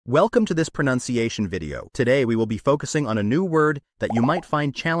Welcome to this pronunciation video. Today we will be focusing on a new word that you might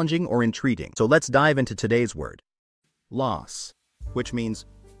find challenging or intriguing. So let's dive into today's word. Loss, which means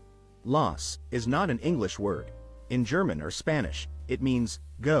loss is not an English word. In German or Spanish, it means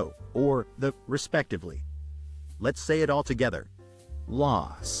go or the respectively. Let's say it all together.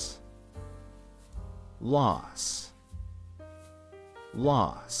 Loss. Loss.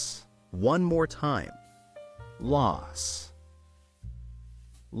 Loss. One more time. Loss.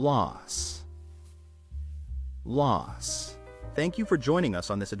 Loss. Loss. Thank you for joining us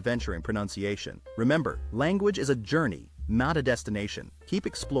on this adventure in pronunciation. Remember, language is a journey, not a destination. Keep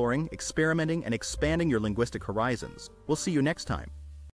exploring, experimenting, and expanding your linguistic horizons. We'll see you next time.